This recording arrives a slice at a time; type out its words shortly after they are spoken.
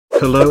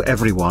Hello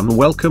everyone,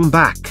 welcome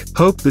back.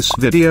 Hope this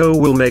video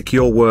will make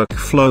your work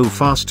flow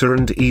faster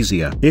and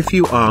easier. If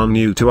you are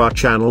new to our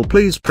channel,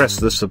 please press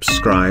the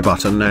subscribe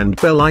button and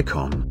bell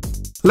icon.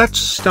 Let's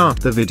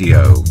start the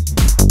video.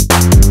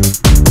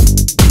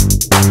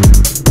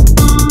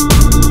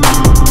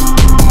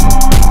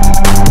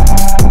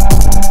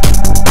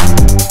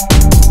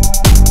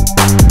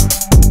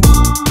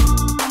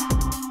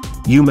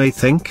 You may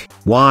think,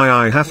 why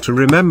I have to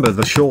remember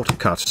the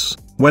shortcuts,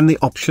 when the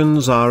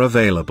options are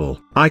available.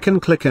 I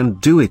can click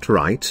and do it,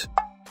 right?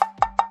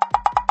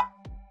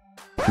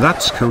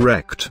 That's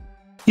correct.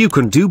 You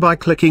can do by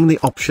clicking the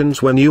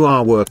options when you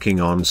are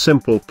working on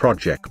simple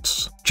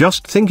projects.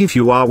 Just think if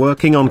you are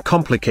working on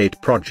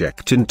complicated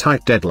project in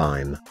tight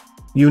deadline.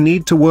 You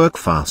need to work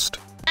fast.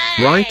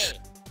 Right?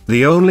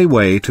 The only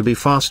way to be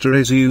faster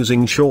is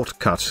using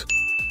shortcut.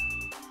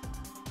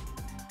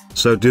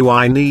 So do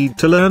I need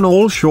to learn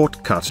all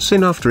shortcuts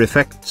in After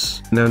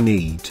Effects? No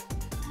need.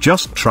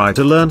 Just try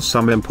to learn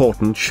some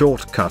important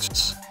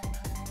shortcuts.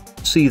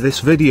 See this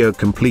video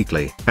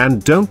completely,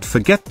 and don't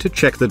forget to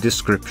check the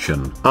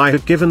description. I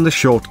have given the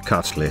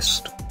shortcut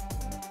list.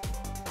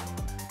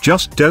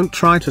 Just don't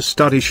try to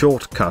study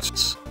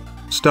shortcuts.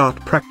 Start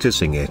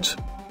practicing it.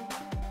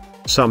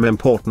 Some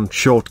important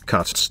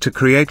shortcuts to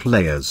create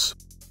layers.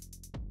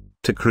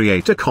 To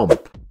create a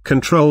comp,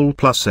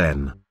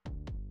 Ctrl+N.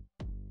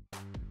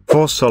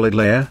 For solid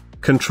layer,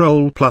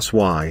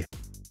 Ctrl+Y.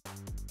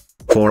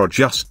 For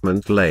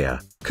adjustment layer,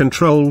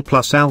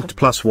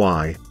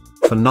 Ctrl+Alt+Y.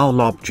 For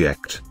null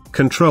object,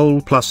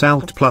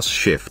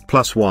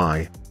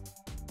 Ctrl+Alt+Shift+Y.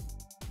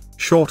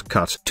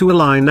 Shortcut to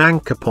align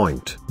anchor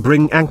point.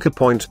 Bring anchor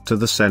point to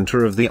the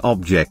center of the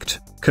object,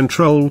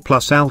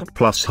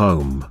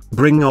 Ctrl+Alt+Home.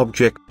 Bring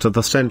object to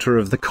the center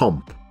of the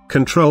comp,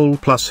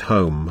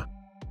 Ctrl+Home.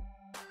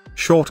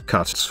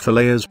 Shortcuts for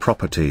layers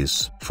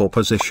properties. For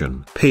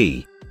position,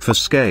 P. For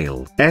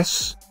scale,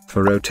 S.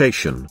 For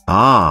rotation,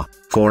 R.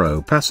 For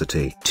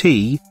opacity,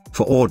 T.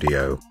 For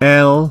audio,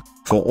 L.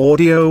 For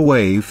audio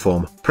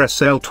waveform,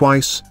 press L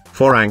twice.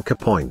 For anchor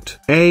point,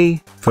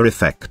 A. For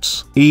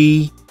effects,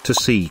 E. To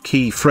see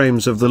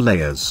keyframes of the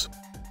layers,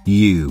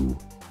 U.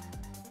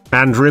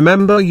 And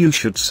remember, you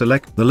should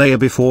select the layer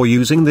before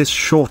using this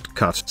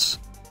shortcuts.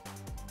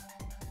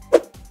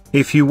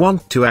 If you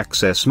want to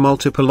access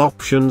multiple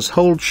options,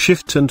 hold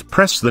Shift and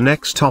press the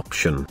next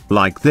option,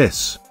 like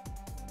this.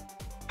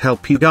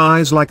 Help you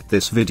guys like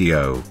this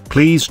video,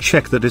 please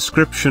check the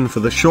description for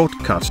the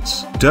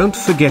shortcuts. Don't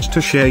forget to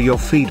share your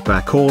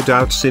feedback or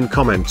doubts in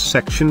comment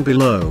section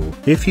below.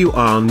 If you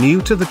are new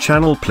to the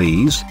channel,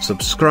 please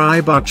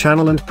subscribe our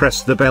channel and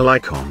press the bell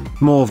icon.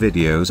 More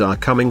videos are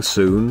coming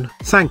soon.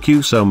 Thank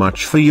you so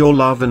much for your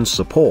love and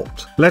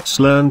support. Let's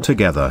learn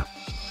together.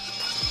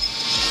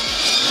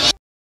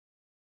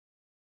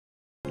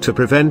 To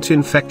prevent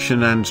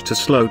infection and to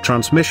slow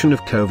transmission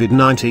of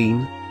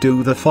COVID-19,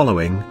 do the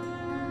following.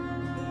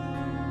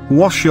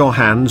 Wash your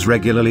hands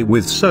regularly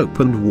with soap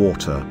and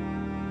water.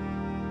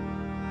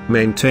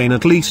 Maintain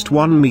at least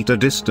 1 meter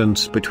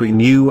distance between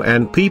you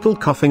and people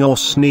coughing or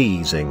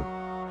sneezing.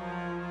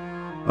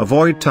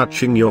 Avoid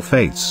touching your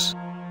face.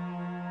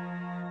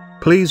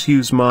 Please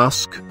use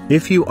mask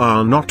if you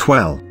are not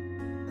well.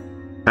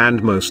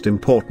 And most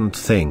important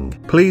thing,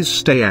 please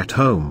stay at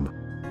home.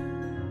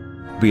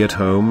 Be at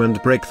home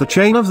and break the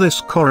chain of this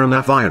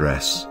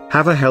coronavirus.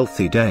 Have a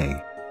healthy day.